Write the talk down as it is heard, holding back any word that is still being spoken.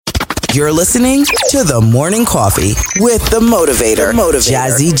You're listening to The Morning Coffee with The Motivator,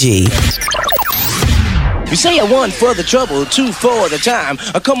 Jazzy G. You say a one for the trouble, two for the time.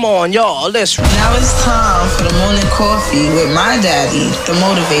 Come on, y'all, let's... Now it's time for The Morning Coffee with my daddy, The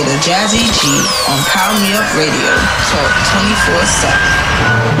Motivator, Jazzy G, on Power Me Up Radio. Talk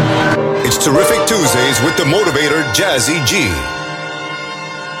 24/7. It's Terrific Tuesdays with The Motivator, Jazzy G.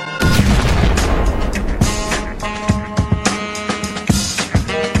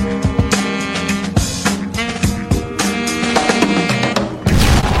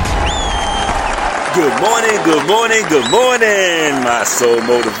 Good morning, my soul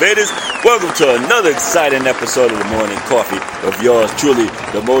motivators. Welcome to another exciting episode of The Morning Coffee of yours truly,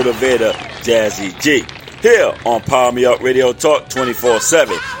 The Motivator, Jazzy G. Here on Power Me Up Radio Talk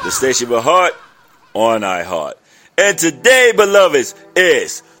 24/7, the station with heart on iHeart. And today, beloveds,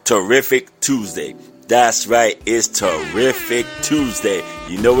 is Terrific Tuesday. That's right, it's Terrific Tuesday.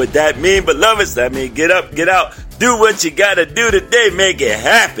 You know what that means, beloveds? That means get up, get out, do what you gotta do today, make it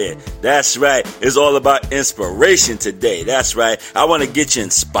happen. That's right, it's all about inspiration today. That's right, I want to get you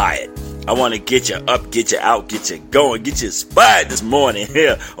inspired. I want to get you up, get you out, get you going, get you inspired this morning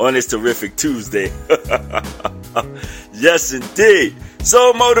here on this Terrific Tuesday. Yes, indeed.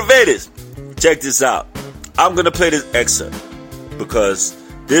 So, motivators, check this out. I'm going to play this excerpt because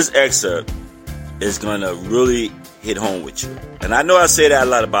this excerpt is going to really hit home with you. And I know I say that a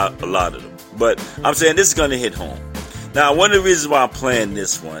lot about a lot of them, but I'm saying this is going to hit home. Now, one of the reasons why I'm playing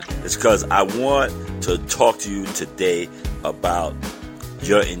this one is because I want to talk to you today about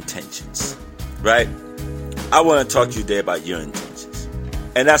your intentions, right? I want to talk to you today about your intentions.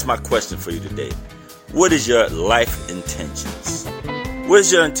 And that's my question for you today. What is your life intentions? What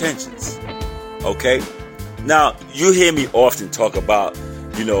is your intentions? Okay? Now, you hear me often talk about,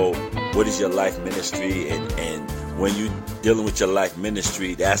 what is your life ministry? And when you're dealing with your life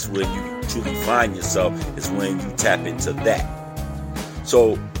ministry, that's when you truly find yourself, is when you tap into that.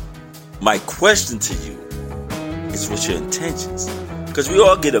 So, my question to you is, what's your intentions? Because we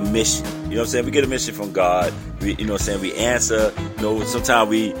all get a mission. You know what I'm saying? We get a mission from God. We answer. Sometimes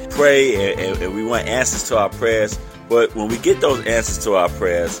we pray and we want answers to our prayers. But when we get those answers to our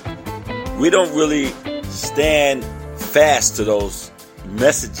prayers, we don't really stand fast to those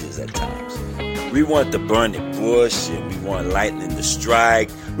messages at times. We want the burning bush, and we want lightning to strike.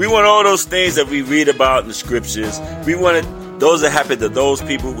 We want all those things that we read about in the scriptures. We want those that happen to those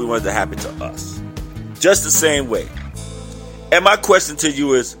people, we want it to happen to us. Just the same way. And my question to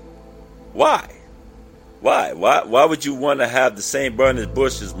you is, why? Why would you want to have the same burning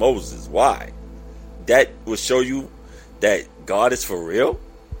bush as Moses? Why? That will show you that God is for real?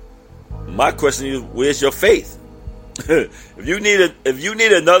 My question is, where's your faith? If you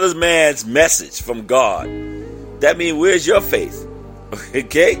need another man's message from God, that means where's your faith?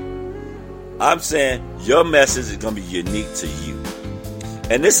 Okay? I'm saying your message is going to be unique to you.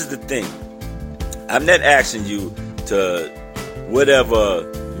 And this is the thing. I'm not asking you to, whatever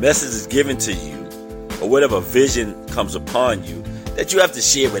message is given to you or whatever vision comes upon you, that you have to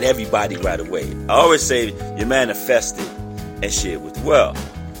share with everybody right away. I always say you manifest it and share it with the world.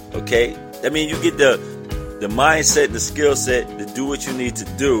 Okay? That means you get the mindset and the skill set to do what you need to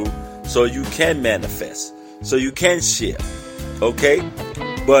do so you can manifest, so you can share. Okay?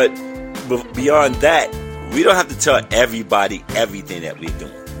 But beyond that, we don't have to tell everybody everything that we're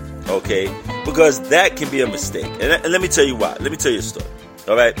doing. Okay? Because that can be a mistake. And let me tell you why. Let me tell you a story.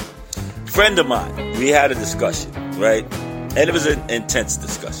 All right? Friend of mine, we had a discussion, right? And it was an intense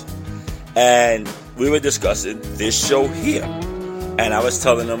discussion. And we were discussing this show here. And I was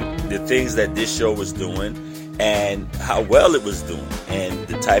telling them the things that this show was doing and how well it was doing and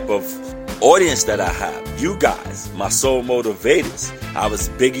the type of audience that I have. You guys, my soul motivators. I was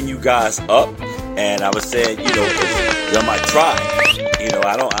bigging you guys up, and I was saying, you're my tribe.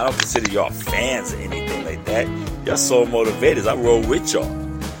 I don't consider y'all fans or anything like that. Y'all soul motivators. I roll with y'all.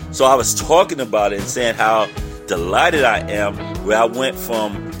 So I was talking about it and saying how delighted I am where I went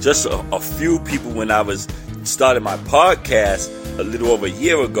from just a few people when I was starting my podcast a little over a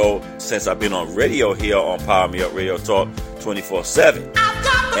year ago, since I've been on radio here on Power Me Up Radio Talk 24/7,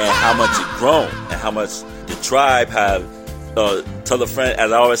 and how much it grown and how much the tribe have tell a friend,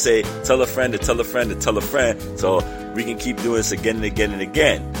 as I always say, tell a friend to tell a friend to tell a friend, so we can keep doing this again and again and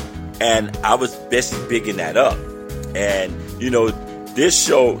again. And I was basically bigging that up. And this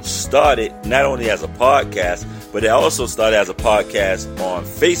show started not only as a podcast, but it also started as a podcast on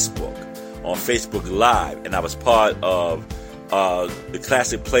Facebook Live, and I was part of the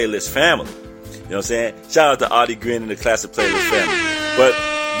Classic Playlist family. You know what I'm saying? Shout out to Audie Green and the Classic Playlist family. But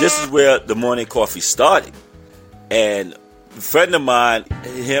this is where the Morning Coffee started. And a friend of mine,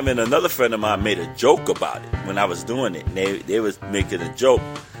 him and another friend of mine made a joke about it when I was doing it. And they was making a joke,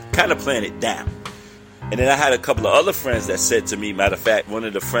 kind of playing it down. And then I had a couple of other friends that said to me, matter of fact, one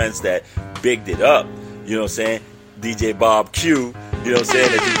of the friends that bigged it up, you know what I'm saying, DJ Bob Q, you know what I'm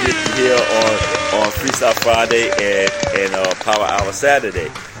saying, that you get to hear on Freestyle Friday and Power Hour Saturday.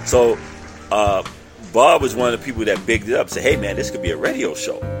 So Bob was one of the people that bigged it up, said, hey man, this could be a radio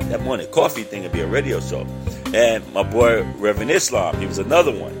show. That Morning Coffee thing could be a radio show. And my boy Reverend Islam, he was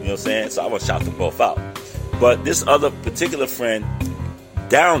another one, you know what I'm saying? So I want to shout them both out. But this other particular friend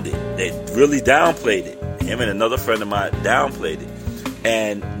downed it. They really downplayed it. Him and another friend of mine downplayed it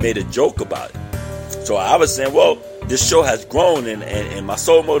and made a joke about it. So I was saying, well, this show has grown and my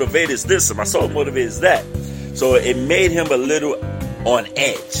soul motivator is this and my soul motivator is that. So it made him a little on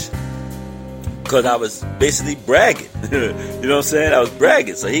edge because I was basically bragging. You know what I'm saying? I was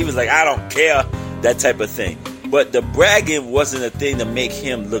bragging. So he was like, I don't care, that type of thing. But the bragging wasn't a thing to make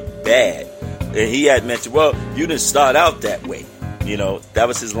him look bad. And he had mentioned, well, you didn't start out that way. You know, that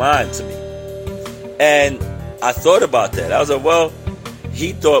was his line to me. And I thought about that. I was like, well,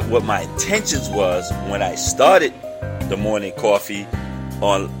 he thought what my intentions was when I started the Morning Coffee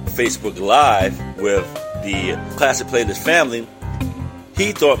on Facebook Live with the Classic Playlist family.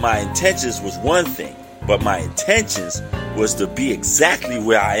 He thought my intentions was one thing, but my intentions was to be exactly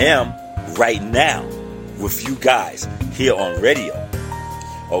where I am right now with you guys here on radio.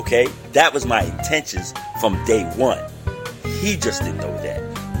 Okay? That was my intentions from day one. He just didn't know that.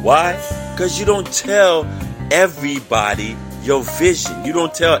 Why? Because you don't tell everybody your vision. You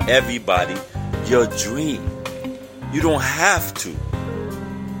don't tell everybody your dream. You don't have to.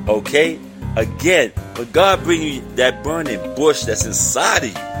 Okay? Again, when God brings you that burning bush that's inside of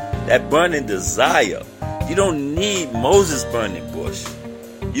you, that burning desire, you don't need Moses' burning bush.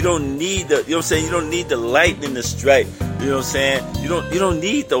 You don't need the, you know what I'm saying? You don't need the lightning to strike. You know what I'm saying? You don't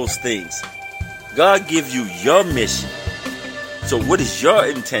need those things. God gives you your mission. So what is your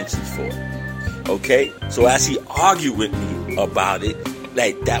intentions for? Okay? So as he argued with me about it,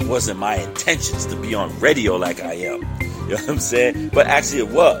 like that wasn't my intentions to be on radio like I am. You know what I'm saying? But actually it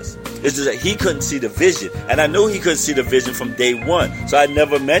was. It's just that he couldn't see the vision. And I knew he couldn't see the vision from day one. So I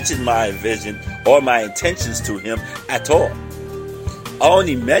never mentioned my vision or my intentions to him at all. I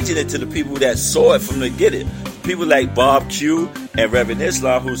only mentioned it to the people that saw it from the beginning. People like Bob Q and Reverend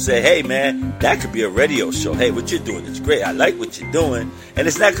Islam who say, hey man, that could be a radio show. Hey, what you're doing is great. I like what you're doing. And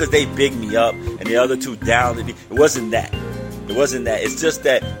it's not because they bigged me up and the other two downed me. It wasn't that. It wasn't that. It's just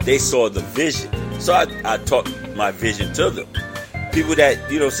that they saw the vision. So I talked my vision to them. People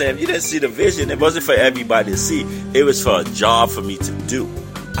that, you know what I'm saying, if you didn't see the vision, it wasn't for everybody to see. It was for a job for me to do.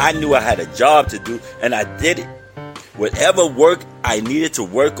 I knew I had a job to do, and I did it. Whatever work I needed to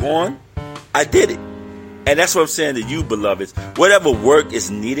work on, I did it. And that's what I'm saying to you, beloveds. Whatever work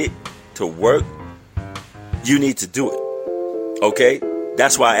is needed to work, you need to do it. Okay?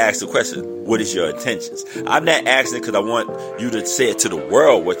 That's why I asked the question, what is your intentions? I'm not asking it because I want you to say it to the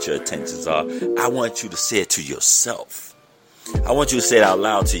world what your intentions are. I want you to say it to yourself. I want you to say it out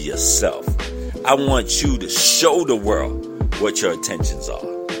loud to yourself. I want you to show the world what your intentions are.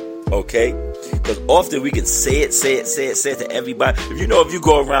 Okay? Because often we can say it to everybody. If you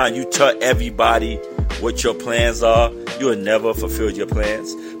go around, you tell everybody what your plans are, you will never fulfill your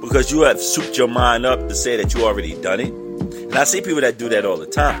plans. Because you have souped your mind up to say that you already done it. And I see people that do that all the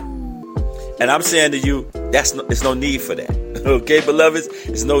time. And I'm saying to you, there's no need for that. Okay, beloveds?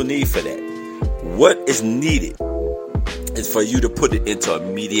 There's no need for that. What is needed is for you to put it into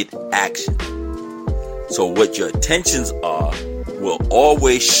immediate action. So what your intentions are will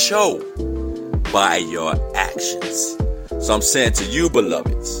always show by your actions. So I'm saying to you,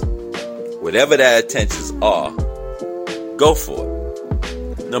 beloveds, whatever that intentions are, go for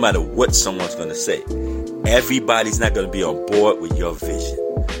it. No matter what someone's going to say. Everybody's not going to be on board with your vision.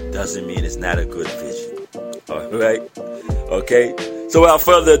 Doesn't mean it's not a good vision. All right? Okay? So without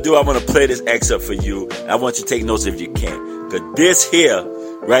further ado, I'm going to play this excerpt for you. I want you to take notes if you can. Because this here,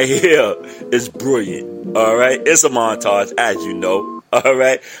 right here, is brilliant. All right? It's a montage, as you know. All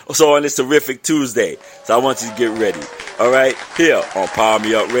right? So on this terrific Tuesday. So I want you to get ready. All right? Here on Power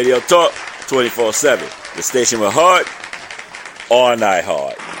Me Up Radio Talk 24/7. The station with heart, all night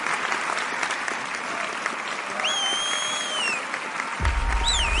hard.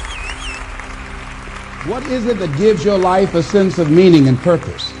 What is it that gives your life a sense of meaning and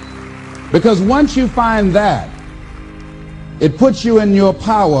purpose? Because once you find that, it puts you in your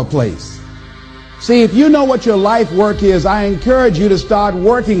power place. See, if you know what your life work is, I encourage you to start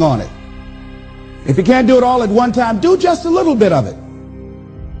working on it. If you can't do it all at one time, do just a little bit of it.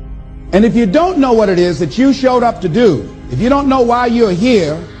 And if you don't know what it is that you showed up to do, If you don't know why you're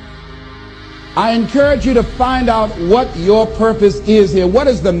here, I encourage you to find out what your purpose is here. What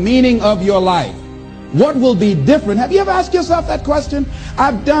is the meaning of your life? What will be different? Have you ever asked yourself that question?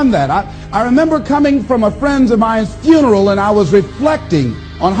 I've done that. I remember coming from a friend of mine's funeral, and I was reflecting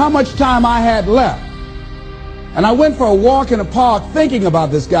on how much time I had left. And I went for a walk in a park thinking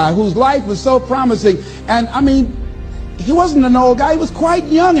about this guy whose life was so promising. And I mean, he wasn't an old guy. He was quite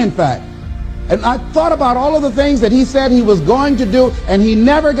young, in fact. And I thought about all of the things that he said he was going to do, and he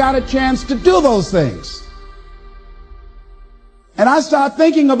never got a chance to do those things. And I started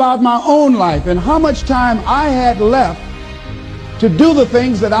thinking about my own life and how much time I had left to do the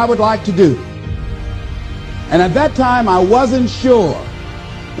things that I would like to do. And at that time, I wasn't sure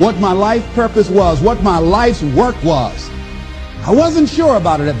what my life purpose was, what my life's work was. I wasn't sure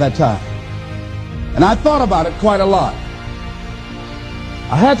about it at that time. And I thought about it quite a lot.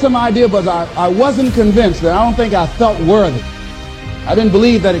 I had some idea, but I wasn't convinced. That I don't think I felt worthy. I didn't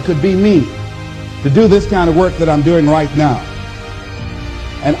believe that it could be me to do this kind of work that I'm doing right now.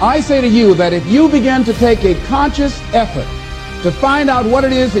 And I say to you that if you begin to take a conscious effort to find out what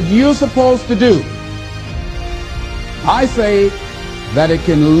it is that you're supposed to do, I say that it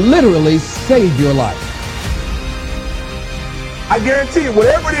can literally save your life. I guarantee you,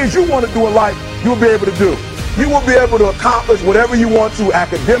 whatever it is you want to do in life, you'll be able to do. You will be able to accomplish whatever you want to,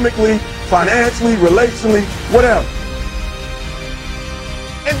 academically, financially, relationally, whatever.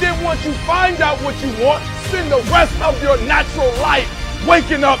 And then once you find out what you want, spend the rest of your natural life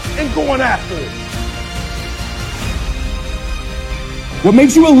waking up and going after it. What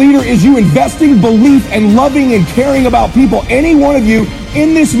makes you a leader is you investing belief and loving and caring about people. Any one of you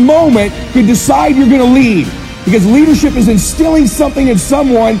in this moment could decide you're going to lead, because leadership is instilling something in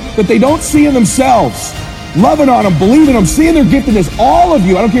someone that they don't see in themselves. Loving on them, believing them, seeing their giftedness. All of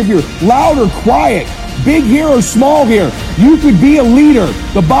you, I don't care if you're loud or quiet, big here or small here, you could be a leader.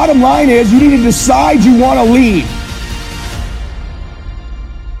 The bottom line is you need to decide you want to lead.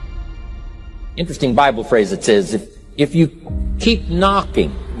 Interesting Bible phrase that says, if you keep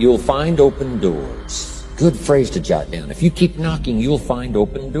knocking, you'll find open doors. Good phrase to jot down. If you keep knocking, you'll find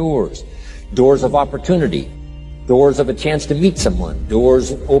open doors. Doors of opportunity. Doors of a chance to meet someone.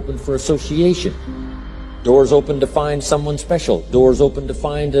 Doors open for association. Doors open to find someone special. Doors open to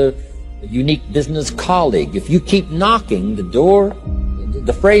find a unique business colleague. If you keep knocking,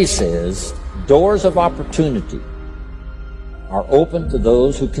 the phrase says, doors of opportunity are open to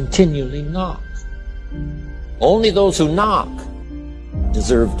those who continually knock. Only those who knock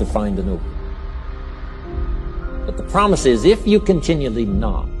deserve to find an opening. But the promise is, if you continually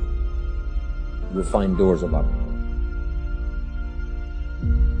knock, you'll find doors of opportunity.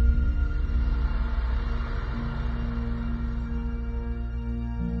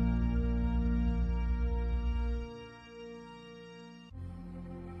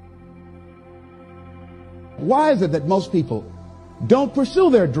 Why is it that most people don't pursue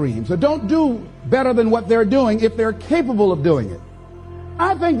their dreams or don't do better than what they're doing if they're capable of doing it?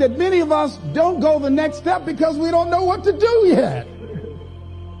 I think that many of us don't go the next step because we don't know what to do yet.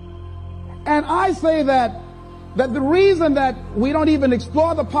 And I say that the reason that we don't even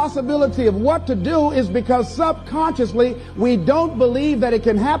explore the possibility of what to do is because subconsciously we don't believe that it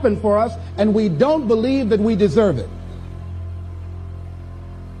can happen for us, and we don't believe that we deserve it.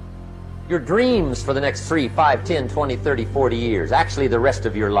 Your dreams for the next 3, 5, 10, 20, 30, 40 years, actually the rest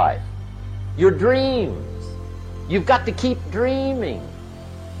of your life. Your dreams. You've got to keep dreaming.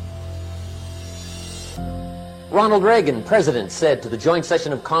 Ronald Reagan, president, said to the joint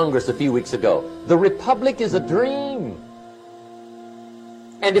session of Congress a few weeks ago, "The Republic is a dream.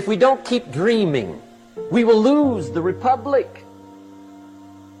 And if we don't keep dreaming, we will lose the Republic."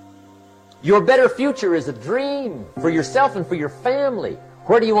 Your better future is a dream for yourself and for your family.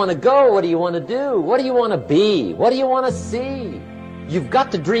 Where do you want to go? What do you want to do? What do you want to be? What do you want to see? You've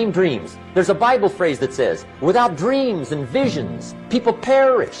got to dream dreams. There's a Bible phrase that says, without dreams and visions, people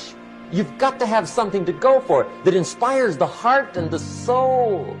perish. You've got to have something to go for that inspires the heart and the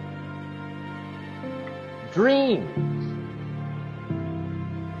soul. Dream.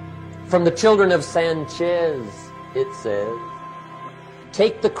 From the children of Sanchez, it says,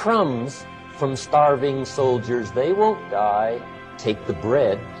 take the crumbs from starving soldiers, they won't die. Take the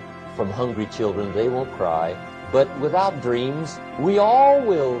bread from hungry children, they won't cry. But without dreams, we all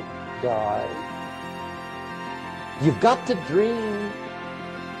will die. You've got to dream.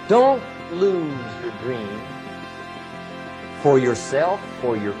 Don't lose your dream. For yourself,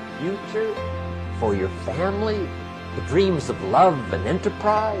 for your future, for your family. The dreams of love and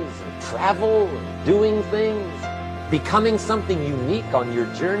enterprise and travel and doing things. Becoming something unique on your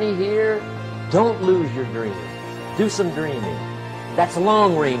journey here. Don't lose your dreams. Do some dreaming. That's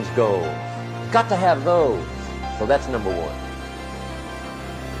long-range goals. Got to have those. So that's number one.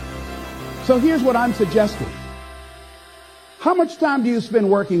 So here's what I'm suggesting. How much time do you spend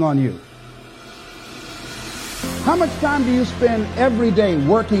working on you? How much time do you spend every day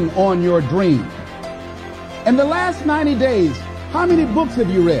working on your dream? In the last 90 days, how many books have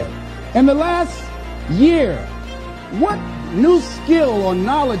you read? In the last year, what new skill or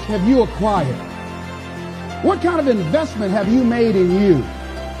knowledge have you acquired? What kind of investment have you made in you?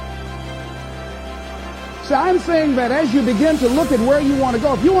 So I'm saying that as you begin to look at where you want to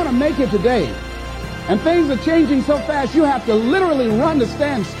go, if you want to make it today, and things are changing so fast you have to literally run to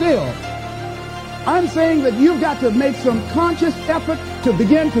stand still, I'm saying that you've got to make some conscious effort to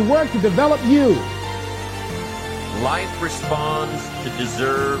begin to work to develop you. Life responds to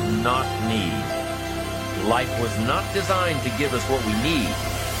deserve, not need. Life was not designed to give us what we need.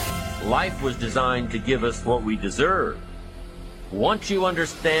 Life was designed to give us what we deserve. Once you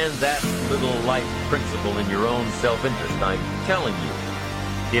understand that little life principle in your own self-interest, I'm telling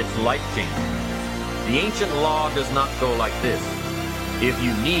you, it's life-changing. The ancient law does not go like this. If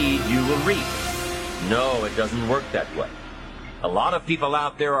you need, you will reap. No, it doesn't work that way. A lot of people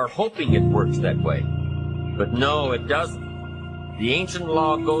out there are hoping it works that way. But no, it doesn't. The ancient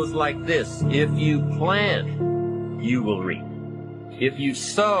law goes like this. If you plant, you will reap. If you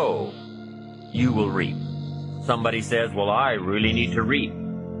sow, you will reap. Somebody says, well, I really need to reap.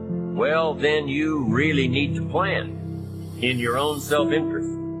 Well, then you really need to plant in your own self-interest.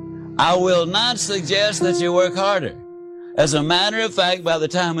 I will not suggest that you work harder. As a matter of fact, by the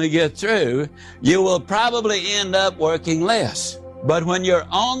time we get through, you will probably end up working less. But when you're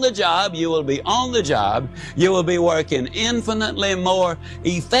on the job, you will be on the job. You will be working infinitely more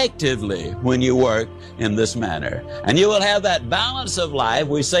effectively when you work in this manner. And you will have that balance of life.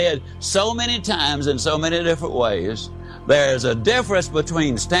 We say it so many times in so many different ways. There's a difference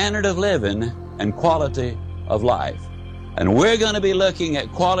between standard of living and quality of life. And we're going to be looking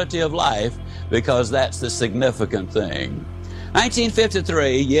at quality of life because that's the significant thing.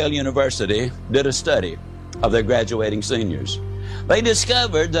 1953, Yale University did a study of their graduating seniors. They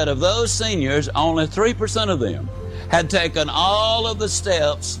discovered that of those seniors, only 3% of them had taken all of the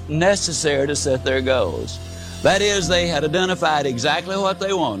steps necessary to set their goals. That is, they had identified exactly what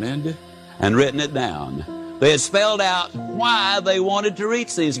they wanted and written it down. They had spelled out why they wanted to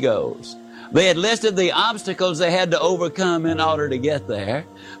reach these goals. They had listed the obstacles they had to overcome in order to get there.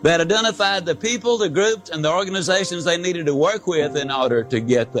 They had identified the people, the groups, and the organizations they needed to work with in order to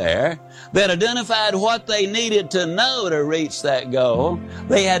get there. They had identified what they needed to know to reach that goal.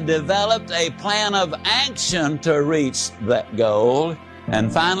 They had developed a plan of action to reach that goal.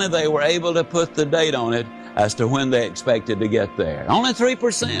 And finally, they were able to put the date on it as to when they expected to get there. Only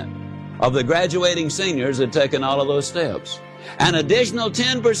 3% of the graduating seniors had taken all of those steps. An additional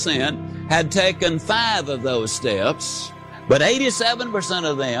 10% had taken 5 of those steps, but 87%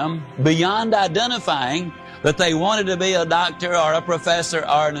 of them, beyond identifying that they wanted to be a doctor or a professor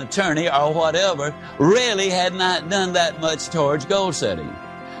or an attorney or whatever, really had not done that much towards goal setting.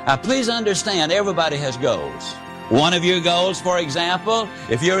 Now, please understand, everybody has goals. One of your goals, for example,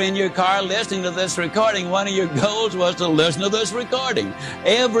 if you're in your car listening to this recording, one of your goals was to listen to this recording.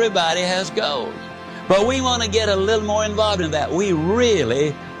 Everybody has goals. But we want to get a little more involved in that. We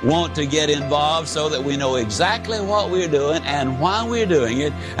really want to get involved so that we know exactly what we're doing and why we're doing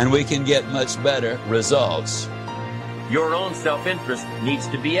it, and we can get much better results. Your own self-interest needs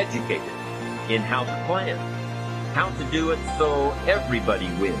to be educated in how to plan, how to do it so everybody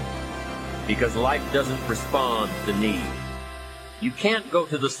wins, because life doesn't respond to need. You can't go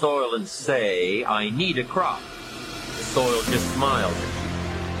to the soil and say, I need a crop. The soil just smiles at you.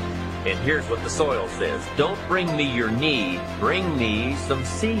 And here's what the soil says. Don't bring me your need, bring me some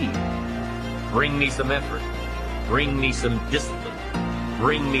seed. Bring me some effort. Bring me some discipline.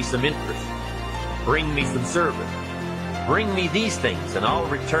 Bring me some interest. Bring me some service. Bring me these things, and I'll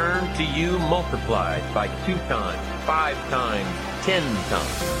return to you multiplied by 2 times, 5 times, 10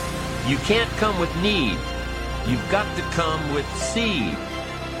 times. You can't come with need. You've got to come with seed.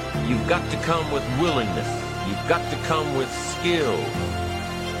 You've got to come with willingness. You've got to come with skill.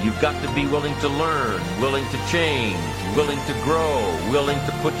 You've got to be willing to learn, willing to change, willing to grow, willing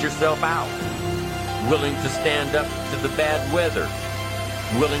to put yourself out, willing to stand up to the bad weather,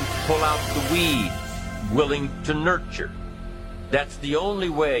 willing to pull out the weeds, willing to nurture. That's the only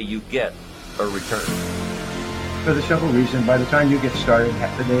way you get a return. For the simple reason, by the time you get started,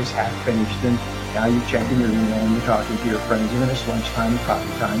 the day is half finished, and now you're checking your email and you're talking to your friends, and then it's lunchtime,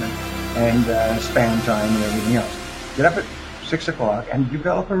 coffee time, and spam time, and everything else. Get up at 6 o'clock and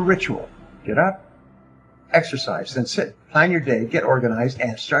develop a ritual. Get up, exercise, then sit, plan your day, get organized,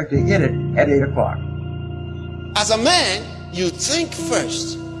 and start to hit it at 8 o'clock. As a man, you think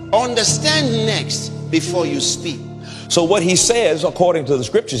first, understand next before you speak. So what he says, according to the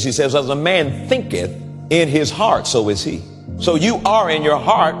scriptures, he says, as a man thinketh in his heart, so is he. So you are in your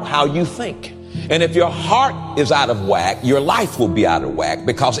heart how you think. And if your heart is out of whack, your life will be out of whack,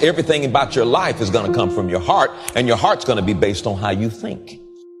 because everything about your life is going to come from your heart, and your heart's going to be based on how you think.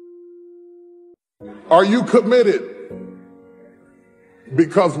 Are you committed?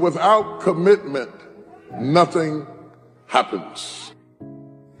 Because without commitment, nothing happens.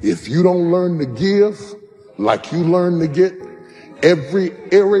 If you don't learn to give like you learn to get, every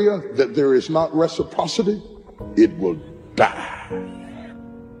area that there is not reciprocity, it will die.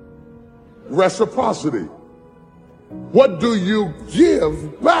 Reciprocity. What do you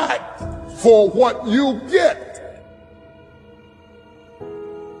give back for what you get?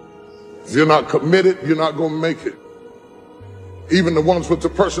 If you're not committed, you're not going to make it. Even the ones with the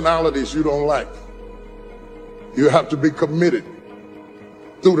personalities you don't like. You have to be committed.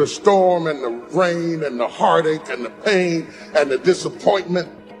 Through the storm and the rain and the heartache and the pain and the disappointment,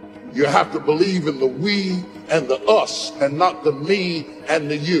 you have to believe in the we and the us and not the me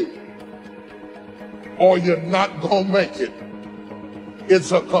and the you. Or you're not going to make it.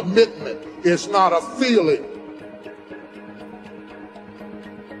 It's a commitment. It's not a feeling.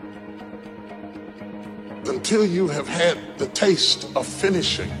 Until you have had the taste of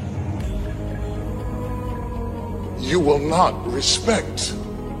finishing, you will not respect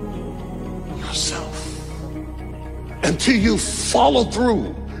yourself. Until you follow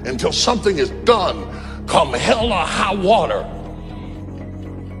through, until something is done, come hell or high water.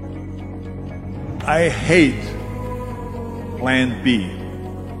 I hate plan B.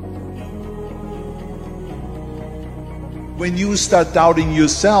 When you start doubting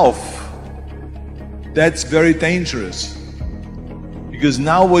yourself, that's very dangerous. Because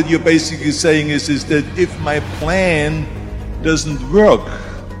now what you're basically saying is that if my plan doesn't work,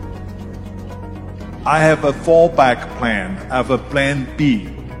 I have a fallback plan. I have a plan B.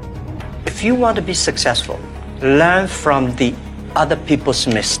 If you want to be successful, learn from the other people's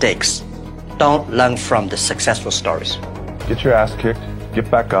mistakes. Don't learn from the successful stories. Get your ass kicked, get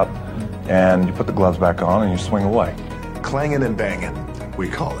back up, and you put the gloves back on and you swing away. Clanging and banging, we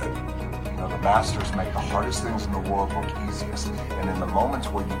call it. The masters make the hardest things in the world look easiest. And in the moments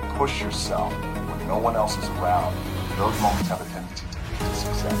where you push yourself, when no one else is around, those moments have a tendency to lead to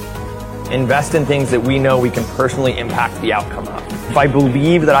success. Invest in things that we know we can personally impact the outcome of. If I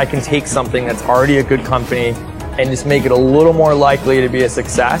believe that I can take something that's already a good company and just make it a little more likely to be a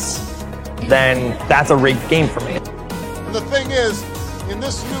success, then that's a rigged game for me. And the thing is, in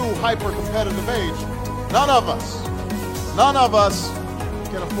this new hyper-competitive age, none of us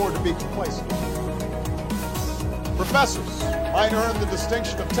can afford to be complacent. Professors might earn the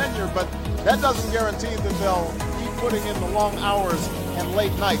distinction of tenure, but that doesn't guarantee that they'll keep putting in the long hours and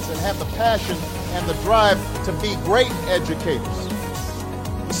late nights and have the passion and the drive to be great educators.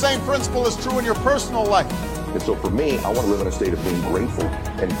 The same principle is true in your personal life. And so for me, I want to live in a state of being grateful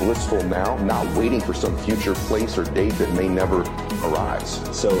and blissful now, not waiting for some future place or date that may never arise.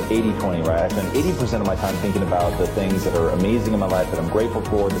 So 80-20, right? I spend 80% of my time thinking about the things that are amazing in my life that I'm grateful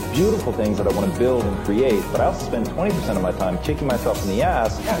for, the beautiful things that I want to build and create, but I also spend 20% of my time kicking myself in the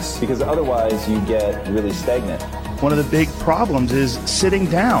ass because otherwise you get really stagnant. One of the big problems is sitting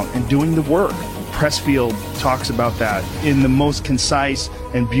down and doing the work. Pressfield talks about that in the most concise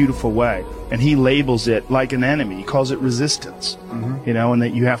and beautiful way. And he labels it like an enemy. He calls it resistance. You know, and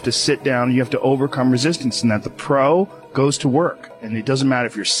that you have to sit down, you have to overcome resistance, and that the pro goes to work. And it doesn't matter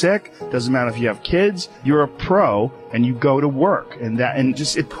if you're sick, doesn't matter if you have kids, you're a pro and you go to work. And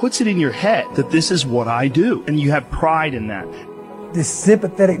it puts it in your head that this is what I do. And you have pride in that. This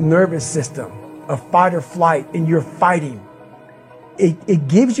sympathetic nervous system of fight or flight, and you're fighting. It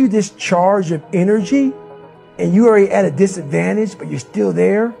gives you this charge of energy, and you're already at a disadvantage, but you're still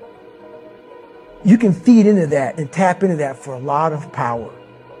there. You can feed into that and tap into that for a lot of power.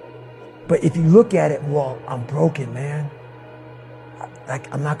 But if you look at it, well, I'm broken, man.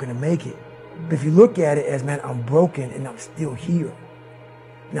 I'm not going to make it. But if you look at it as, man, I'm broken and I'm still here.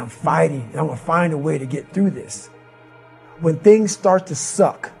 And I'm fighting and I'm going to find a way to get through this. When things start to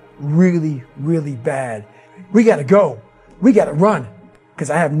suck really, really bad, we got to go. We got to run because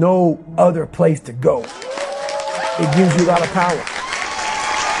I have no other place to go. It gives you a lot of power.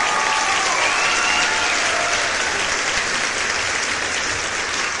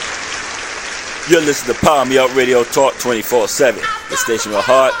 You're listening to Power Me Up Radio Talk 24/7, the station with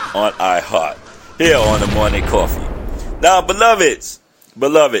heart on iHeart, here on the Morning Coffee. Now, beloveds,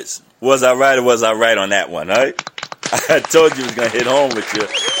 Was I right or was I right on that one, all right? I told you it was going to hit home with you.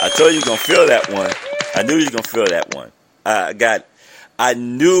 I told you you were going to feel that one. I knew you were going to feel that one. I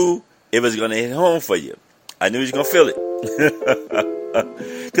knew it was going to hit home for you. I knew you was going to feel it.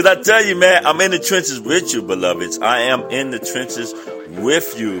 Because I tell you, man, I'm in the trenches with you, beloveds. I am in the trenches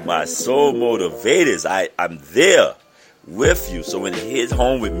with you, my soul motivators. I'm there with you. So when it hits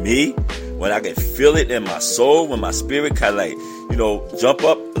home with me, when I can feel it in my soul, when my spirit kind of like, jump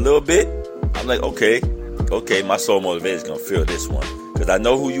up a little bit, I'm like, okay, my soul motivator is going to feel this one. Because I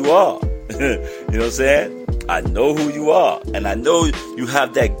know who you are. You know what I'm saying? I know who you are. And I know you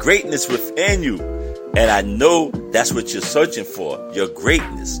have that greatness within you. And I know that's what you're searching for, your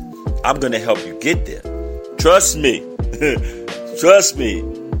greatness. I'm going to help you get there. Trust me. Trust me.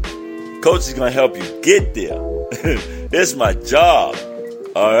 Coach is going to help you get there. It's my job.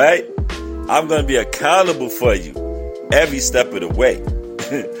 All right? I'm going to be accountable for you every step of the way.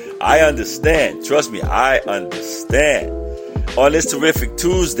 I understand. Trust me, I understand. On this terrific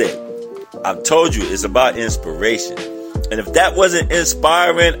Tuesday, I've told you it's about inspiration. And if that wasn't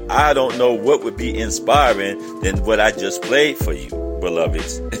inspiring, I don't know what would be inspiring than what I just played for you,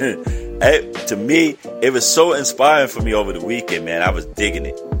 beloveds. To me, it was so inspiring for me over the weekend, man. I was digging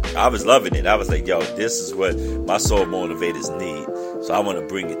it. I was loving it. I was like, yo, this is what my soul motivators need. So I want to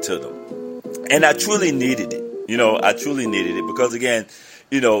bring it to them. And I truly needed it. I truly needed it because, again,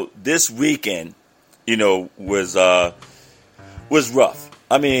 this weekend, was rough.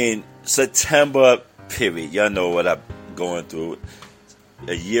 I mean, September, period. Y'all know what I'm going through.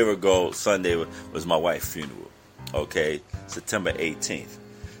 A year ago, Sunday was my wife's funeral. Okay, September 18th.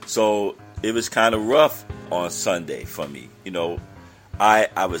 So it was kind of rough on Sunday for me. I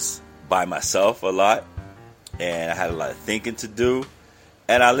was by myself a lot, and I had a lot of thinking to do.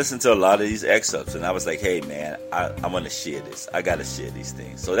 And I listened to a lot of these excerpts, and I was like, hey, man, I want to share this. I got to share these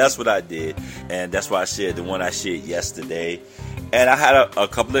things. So that's what I did, and that's why I shared the one I shared yesterday. And I had a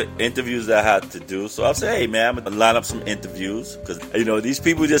couple of interviews that I had to do. So I said, hey, man, I'm going to line up some interviews because, these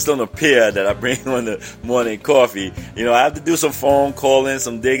people just don't appear that I bring on the morning coffee. I have to do some phone calling,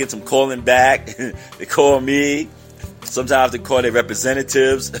 some digging, some calling back. They call me. Sometimes I have to call their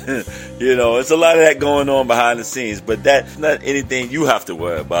representatives. It's a lot of that going on behind the scenes. But that's not anything you have to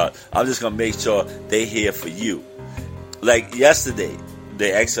worry about. I'm just going to make sure they're here for you. Like yesterday,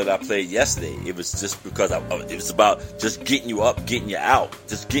 the excerpt I played yesterday, it was just because it was about just getting you up, getting you out,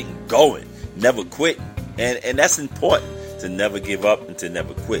 just getting going, never quitting. And that's important, to never give up and to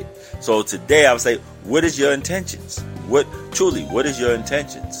never quit. So today I would say, what is your intentions? What is your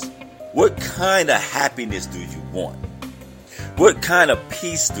intentions? What kind of happiness do you want? What kind of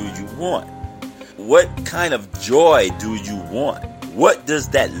peace do you want? What kind of joy do you want? What does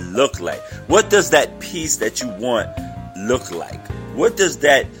that look like? What does that peace that you want look like? What does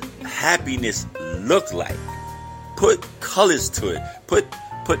that happiness look like? Put colors to it. Put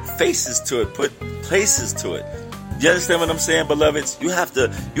faces to it. Put places to it. You understand what I'm saying, beloveds? You have to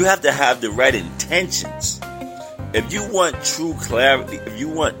have the right intentions. If you want true clarity, if you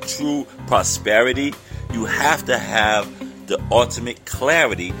want true prosperity, you have to have the ultimate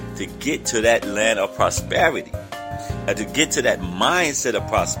clarity to get to that land of prosperity. And to get to that mindset of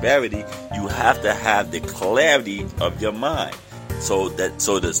prosperity, you have to have the clarity of your mind so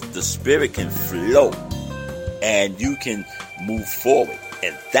the spirit can flow and you can move forward.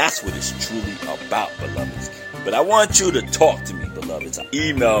 And that's what it's truly about, beloveds. But I want you to talk to me, beloveds.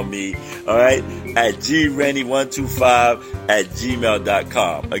 Email me, all right, at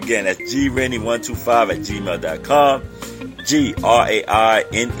grenny125@gmail.com. Again, that's grenny125@gmail.com. GRAINEY.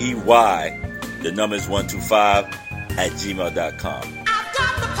 The number is 125@gmail.com.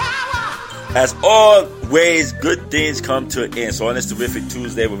 As always, good things come to an end. So on this terrific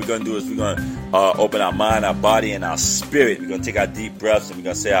Tuesday, what we're going to do is we're going to open our mind, our body, and our spirit. We're going to take our deep breaths and we're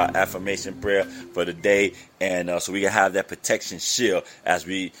going to say our affirmation prayer for the day. And so we can have that protection shield as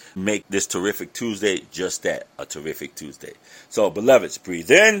we make this terrific Tuesday just that, a terrific Tuesday. So, beloveds,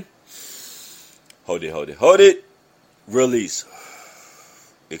 breathe in. Hold it, hold it, hold it. Release.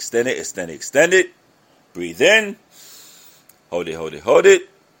 Extend it, extend it, extend it. Breathe in. Hold it, hold it, hold it.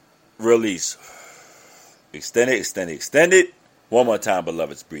 Release. Extend it, extend it, extend it. One more time,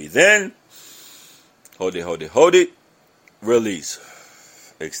 beloveds. Breathe in. Hold it, hold it, hold it. Release.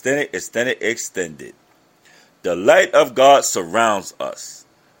 Extend it, extend it, extend it. The light of God surrounds us.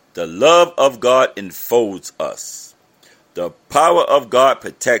 The love of God enfolds us. The power of God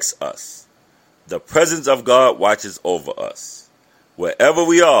protects us. The presence of God watches over us. Wherever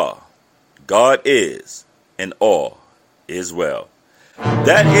we are, God is, and all is well.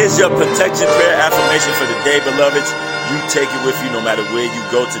 That is your protection prayer affirmation for the day, beloveds. you take it with you no matter where you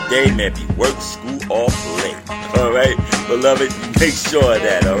go today, man, be work, school, or play. All right, beloved, make sure of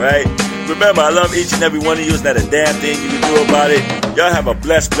that, all right? Remember, I love each and every one of you. It's not a damn thing you can do about it. Y'all have a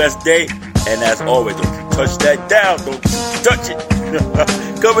blessed day. And as always, don't you touch that down. Don't you touch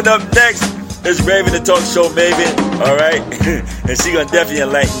it. Coming up next is Raven, the talk show Maven, all right? And she gonna definitely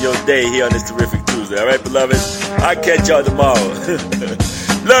enlighten your day here on this terrific Tuesday, all right, beloveds? I'll catch y'all tomorrow.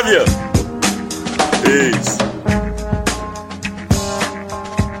 Love you. Peace.